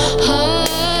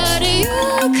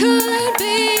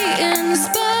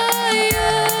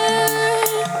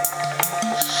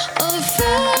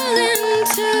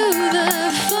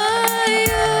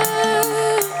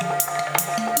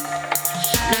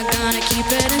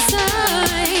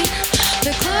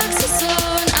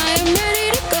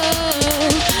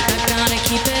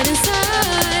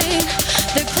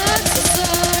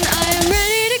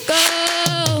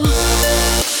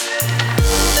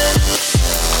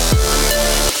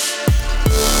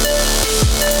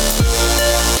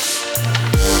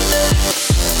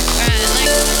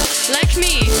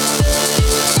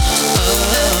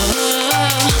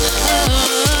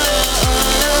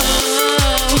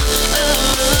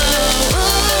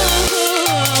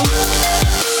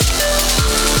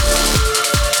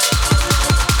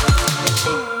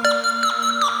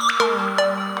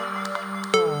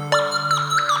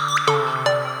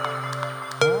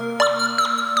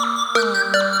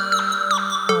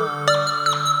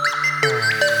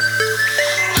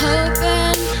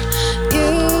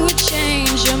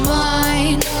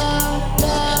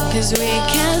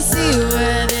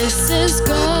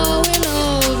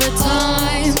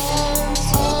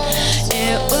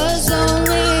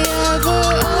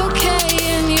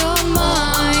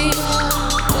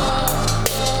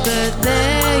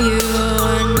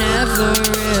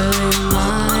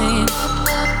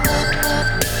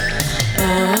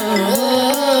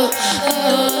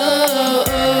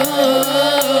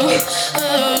 Alright,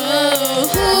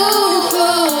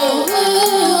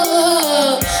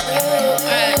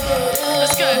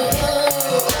 let's go.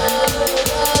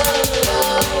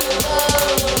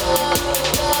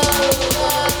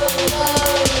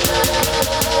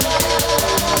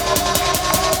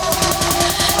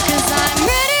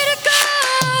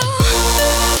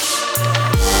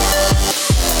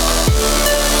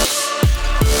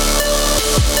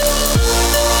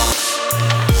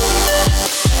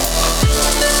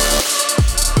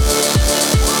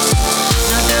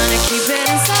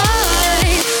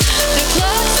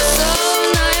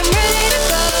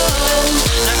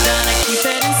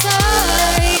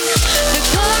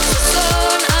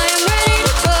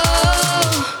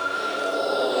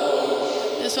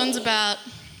 About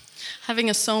having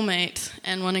a soulmate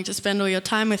and wanting to spend all your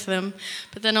time with them,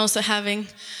 but then also having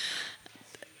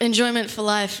enjoyment for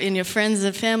life in your friends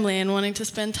and family and wanting to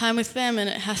spend time with them, and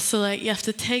it has to, like, you have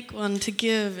to take one to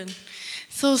give, and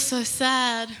it's all so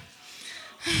sad.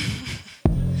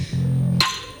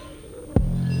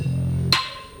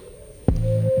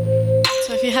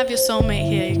 So if you have your soulmate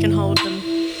here, you can hold them.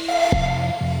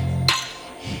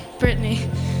 Brittany.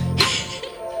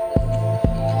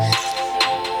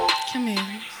 Come here.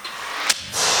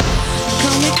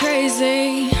 Call me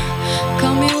crazy,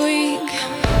 call me weak.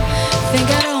 Think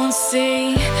I don't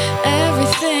see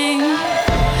everything.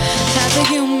 Half a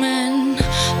human,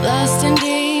 lost in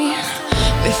deep.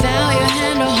 Without your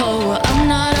hand to hold, I'm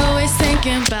not always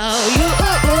thinking about you.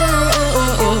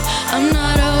 I'm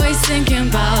not always thinking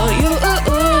about you.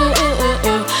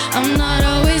 I'm not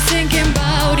always thinking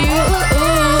about you.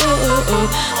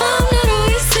 I'm not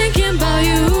always thinking about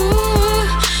you.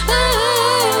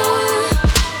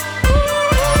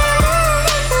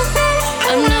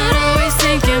 I'm not always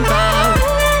thinking about.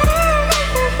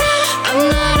 I'm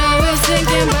not always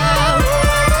thinking about.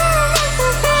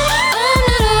 I'm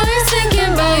not always thinking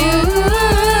about you.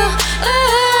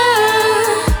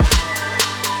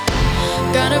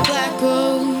 Got a black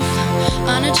wolf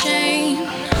on a chain.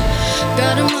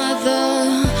 Got a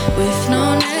mother with no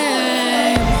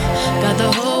name. Got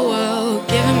the whole world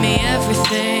giving me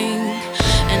everything.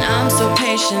 And I'm so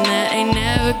patient that ain't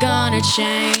never gonna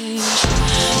change.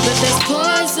 But there's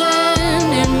poison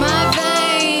in my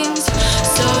veins,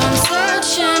 so I'm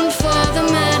searching for the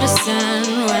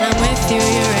medicine. When I'm with you,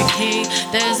 you're a key.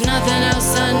 There's nothing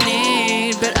else I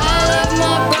need. But I love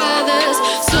my brothers,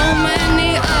 so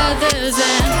many others,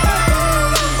 and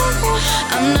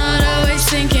I'm not always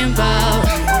thinking about.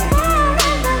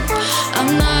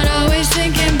 I'm not always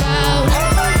thinking about.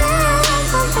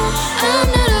 I'm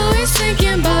not always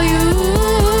thinking about you.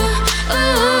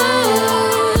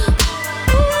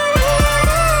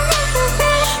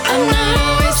 I'm not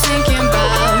always thinking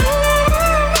about.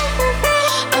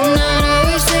 I'm not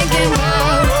always thinking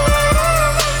about.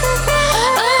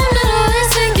 I'm not always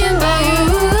thinking about you.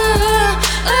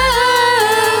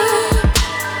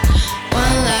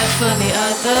 One life for the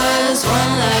others,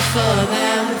 one life for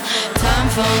them. Time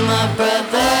for my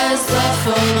brothers, love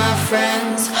for my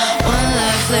friends. One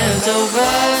life lived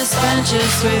over, spent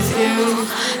just with you.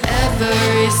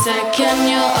 Every second,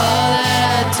 you're all that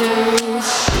I do.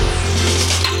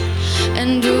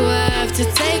 And do I have to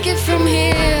take it from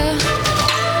here,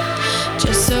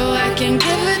 just so I can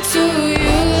give it to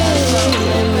you?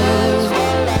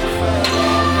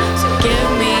 So give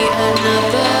me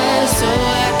another, so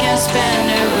I can spend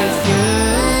it with you.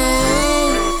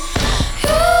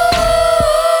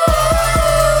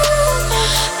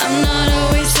 I'm not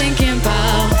always thinking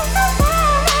about.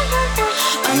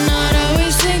 I'm not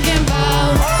always thinking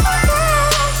about.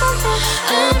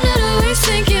 I'm not always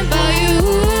thinking about you.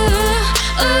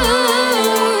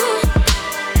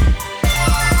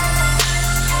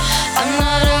 I'm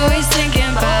not always thinking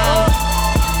about.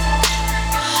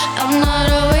 I'm not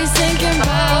always thinking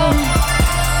about.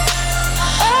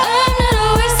 I'm not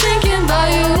always thinking about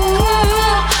you.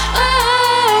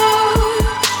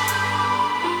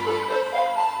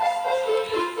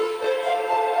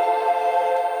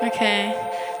 Okay,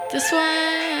 this one,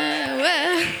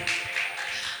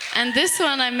 and this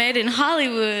one I made in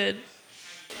Hollywood.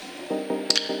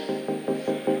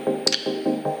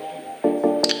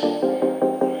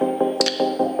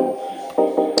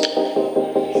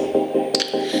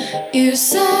 You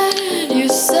said,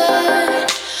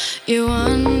 you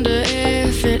wonder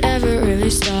if it ever really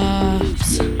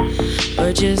stops,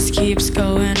 or just keeps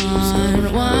going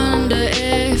on. Wonder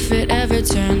if it ever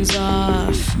turns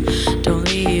off. Don't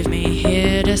leave me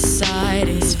here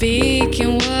deciding,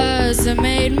 speaking words that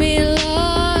made me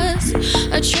lost.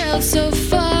 I trailed so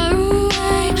far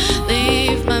away,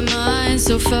 leave my mind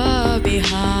so far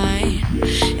behind.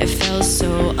 It felt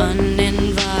so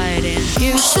uninvited.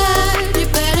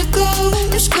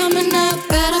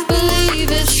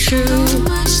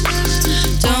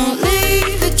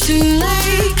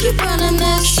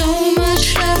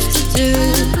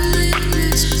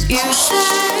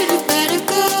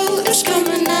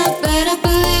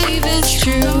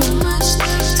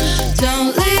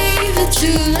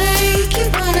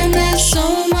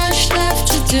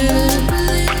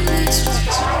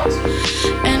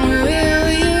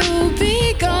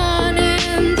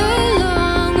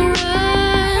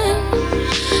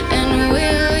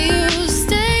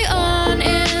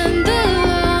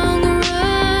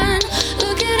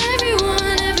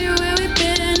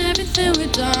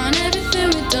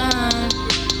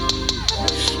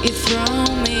 You throw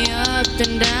me up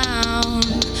and down,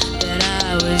 but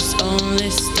I was only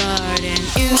starting.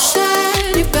 You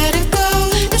said you better go,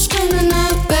 it's coming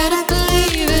up, better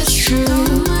believe it's true.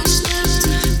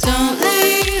 Don't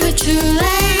leave it too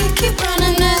late, keep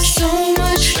running, there's so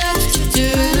much left to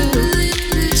do.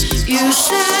 You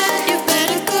said you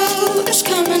better go, it's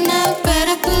coming up,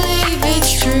 better believe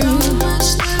it's true.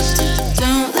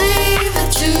 Don't leave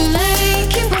it too late,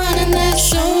 keep running, there's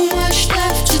so much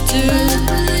left to do.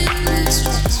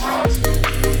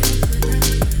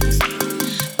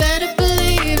 Better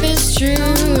believe it's true.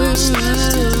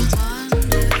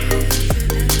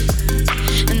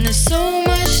 And there's so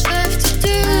much left to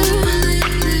do.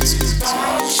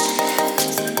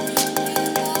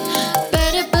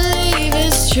 Better believe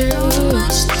it's true.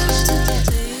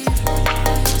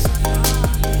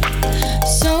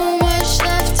 So much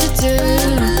left to do.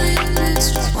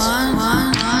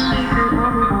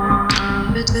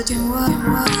 Between what?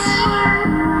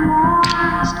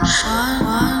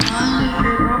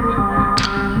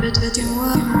 Between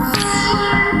what?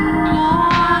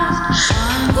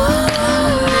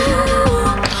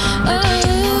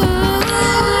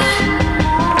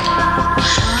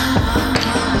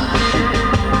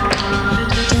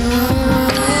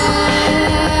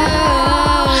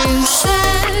 You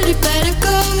said you better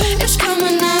go, it's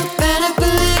coming up, better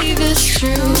believe it's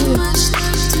true.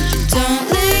 Don't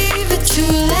leave it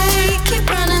too late, keep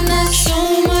running, there's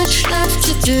so much left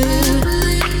to do.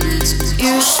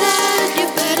 You said you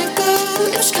better go,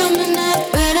 it's coming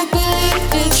up, better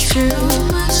believe it's true.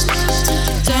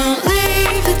 Don't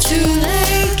leave it too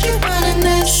late, keep running,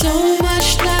 there's so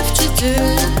much left to do.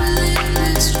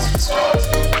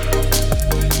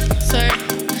 So,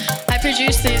 I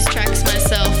produced these tracks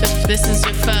myself if this is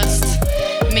your first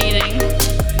meeting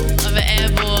of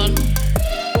Aerborn.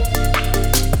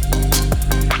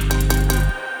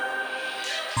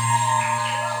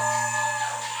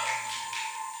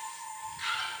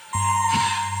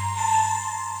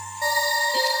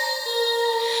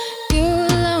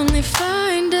 You'll only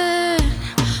find it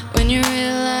when you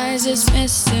realize it's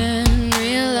missing.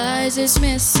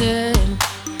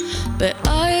 But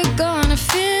are you gonna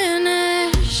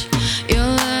finish? You're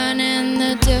learning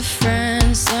the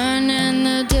difference.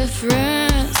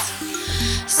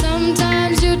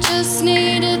 Sometimes you just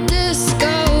need a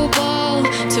disco ball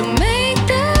to make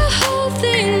the whole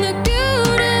thing look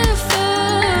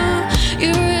beautiful.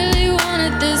 You really want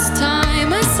it this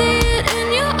time, I see it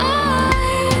in your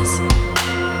eyes.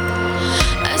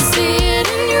 I see it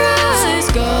in your eyes.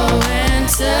 Go and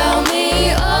tell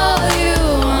me all you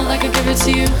want, like I give it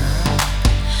to you.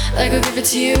 Like I'll give it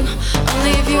to you,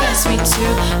 only if you ask me to.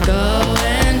 Go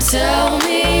and tell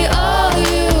me all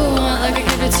you want, like I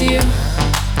give it to you.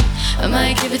 I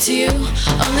might give it to you,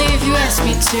 only if you ask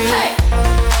me to. Hey.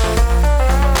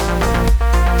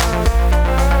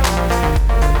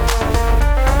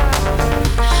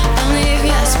 Only if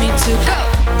you ask me to. Go!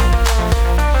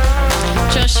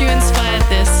 Josh, you inspired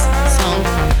this song.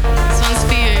 This one's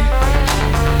for you.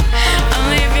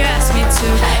 Only if you ask me to.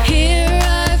 Here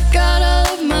I've got all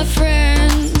of my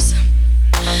friends,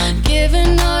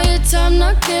 giving all your time,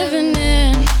 not giving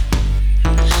in.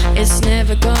 It's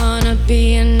never gonna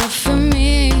be enough for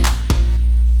me.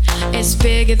 It's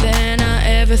bigger than I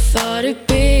ever thought it'd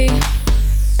be.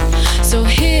 So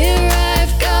here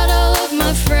I've got all of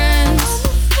my friends.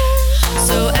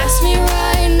 So ask me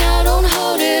right now, don't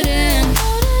hold it in.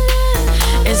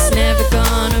 It's never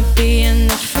gonna be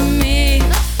enough for me.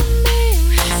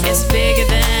 It's bigger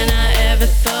than I ever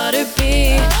thought it'd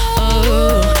be.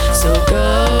 Oh, so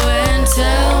go and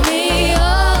tell me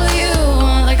all you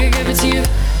want, like I give it to you.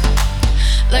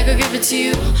 Like I'll give it to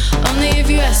you, only if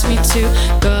you ask me to.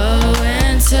 Go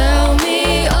and tell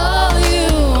me all you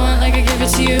want, like I give it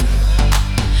to you.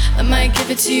 I might give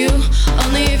it to you,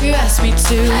 only if you ask me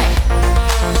to.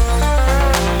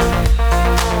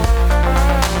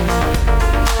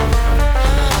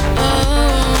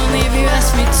 Oh, only if you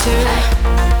ask me to.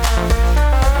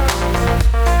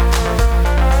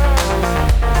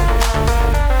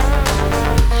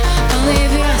 Only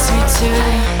if you ask me to.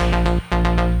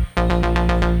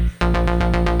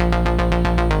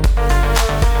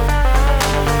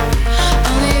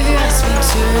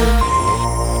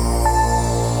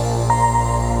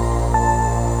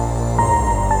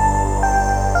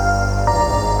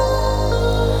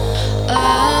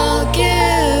 I'll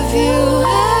give you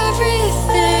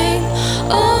everything,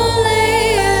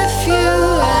 only if you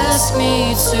ask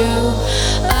me to.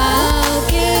 I'll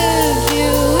give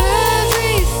you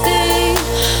everything,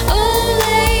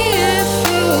 only if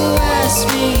you ask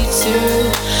me to.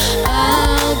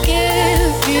 I'll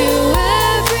give you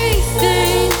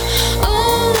everything,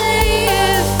 only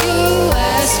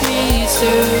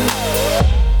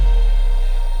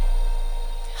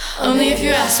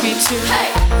ask me to.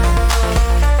 Hey!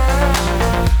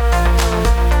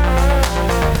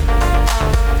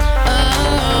 Oh,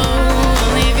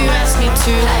 only if you ask me to.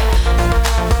 Hey!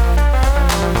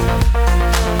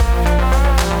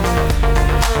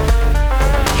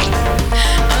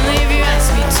 Only if you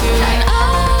ask me to. And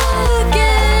I'll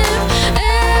give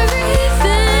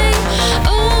everything,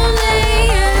 only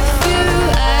if you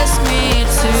ask me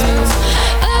to.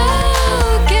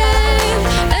 I'll give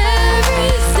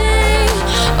everything,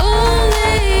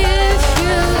 only if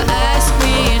you ask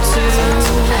me to.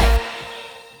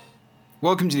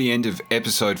 Welcome to the end of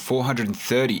episode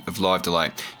 430 of Live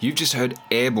Delay. You've just heard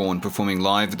Aerborn performing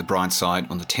live at the Bright Side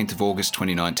on the 10th of August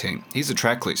 2019. Here's the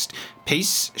track list: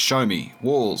 Peace, Show Me,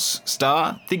 Walls,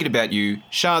 Star, Thinkin About You,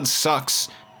 Shardz Sux,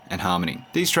 and Harmony.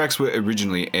 These tracks were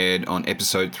originally aired on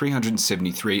episode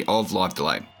 373 of Live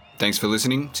Delay. Thanks for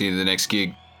listening. See you at the next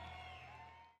gig.